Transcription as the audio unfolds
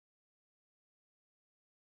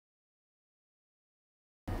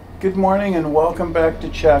Good morning and welcome back to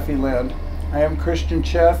Chaffee Land. I am Christian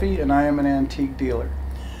Chaffee and I am an antique dealer.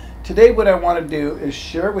 Today what I want to do is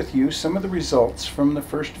share with you some of the results from the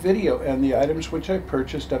first video and the items which I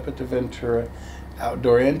purchased up at the Ventura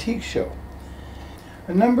Outdoor Antique Show.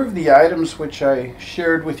 A number of the items which I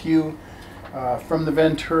shared with you from the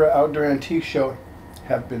Ventura Outdoor Antique Show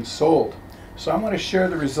have been sold. So I want to share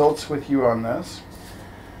the results with you on this.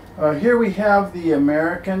 Here we have the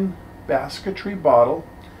American basketry bottle.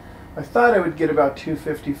 I thought I would get about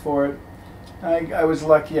 $2.50 for it. I was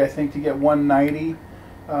lucky, I think, to get $1.90.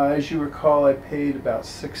 As you recall, I paid about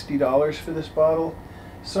 $60 for this bottle,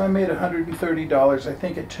 so I made $130. I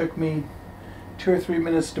think it took me 2 or 3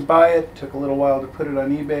 minutes to buy it. It took a little while to put it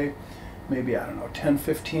on eBay, maybe, I don't know,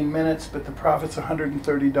 10-15 minutes, but the profit's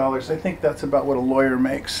 $130. I think that's about what a lawyer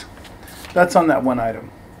makes. That's on that one item.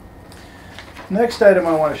 Next item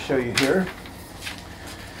I want to show you here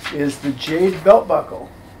is the jade belt buckle.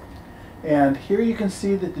 And here you can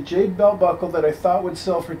see that the jade belt buckle that I thought would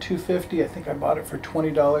sell for $2.50, I think I bought it for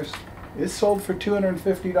 $20. It sold for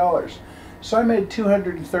 $250. So I made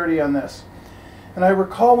 $230 on this. And I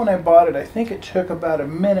recall when I bought it, I think it took about a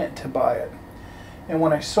minute to buy it. And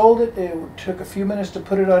when I sold it, it took a few minutes to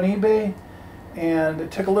put it on eBay. And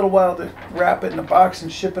it took a little while to wrap it in a box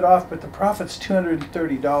and ship it off, but the profit's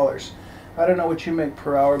 $230. I don't know what you make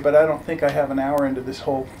per hour, but I don't think I have an hour into this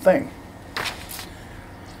whole thing.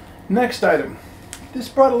 Next item. This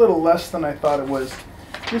brought a little less than I thought it was.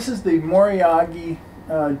 This is the Moriagi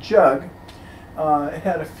jug. It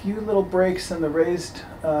had a few little breaks in the raised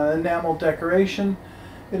enamel decoration.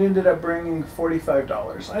 It ended up bringing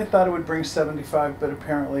 $45. I thought it would bring $75, but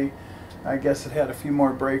apparently I guess it had a few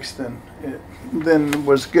more breaks than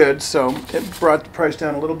was good, so it brought the price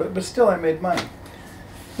down a little bit, but still I made money.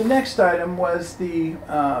 The next item was the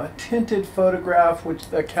tinted photograph, which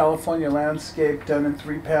the California landscape done in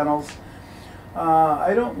 3 panels.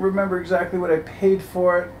 I don't remember exactly what I paid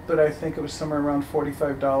for it, but I think it was somewhere around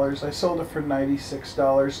 $45. I sold it for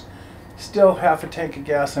 $96. Still half a tank of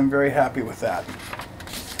gas. I'm very happy with that.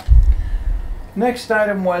 Next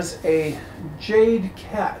item was a jade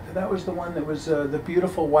cat. That was the one that was the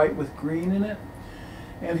beautiful white with green in it.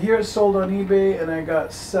 And here it's sold on eBay, and I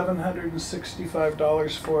got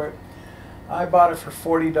 $765 for it. I bought it for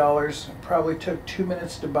 $40. It probably took 2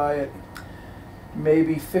 minutes to buy it,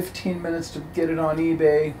 maybe 15 minutes to get it on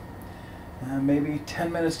eBay, maybe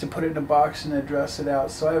 10 minutes to put it in a box and address it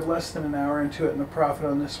out. So I have less than an hour into it, and the profit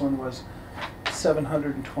on this one was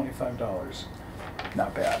 $725.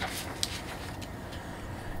 Not bad.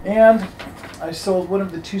 And I sold one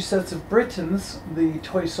of the 2 sets of Britons, the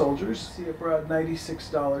toy soldiers. See, it brought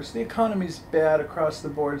 $96. The economy's bad across the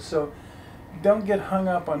board, so don't get hung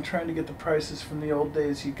up on trying to get the prices from the old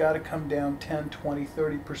days. You got to come down 10, 20,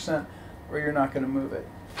 30%, or you're not going to move it.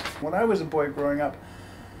 When I was a boy growing up,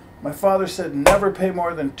 my father said never pay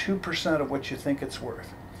more than 2% of what you think it's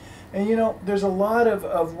worth. And you know, there's a lot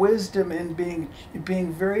of wisdom in being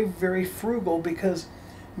very, very frugal, because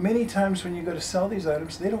many times when you go to sell these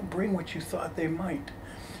items, they don't bring what you thought they might.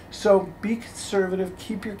 So be conservative,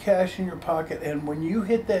 keep your cash in your pocket, and when you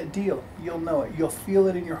hit that deal, you'll know it. You'll feel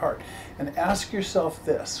it in your heart. And ask yourself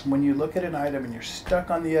this, when you look at an item and you're stuck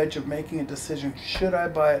on the edge of making a decision, should I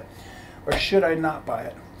buy it or should I not buy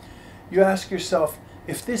it? You ask yourself,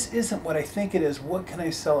 if this isn't what I think it is, what can I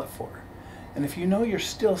sell it for? And if you know you're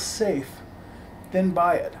still safe, then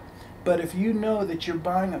buy it. But if you know that you're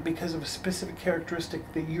buying it because of a specific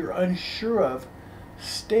characteristic that you're unsure of,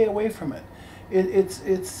 stay away from it.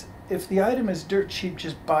 If the item is dirt cheap,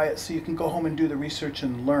 just buy it so you can go home and do the research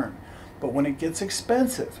and learn. But when it gets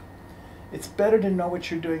expensive, it's better to know what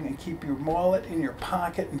you're doing and keep your wallet in your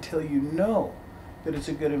pocket until you know that it's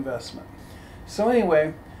a good investment. So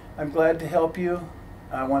anyway, I'm glad to help you.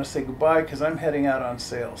 I want to say goodbye because I'm heading out on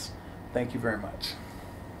sales. Thank you very much.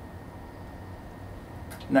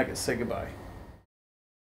 Nuggets, say goodbye.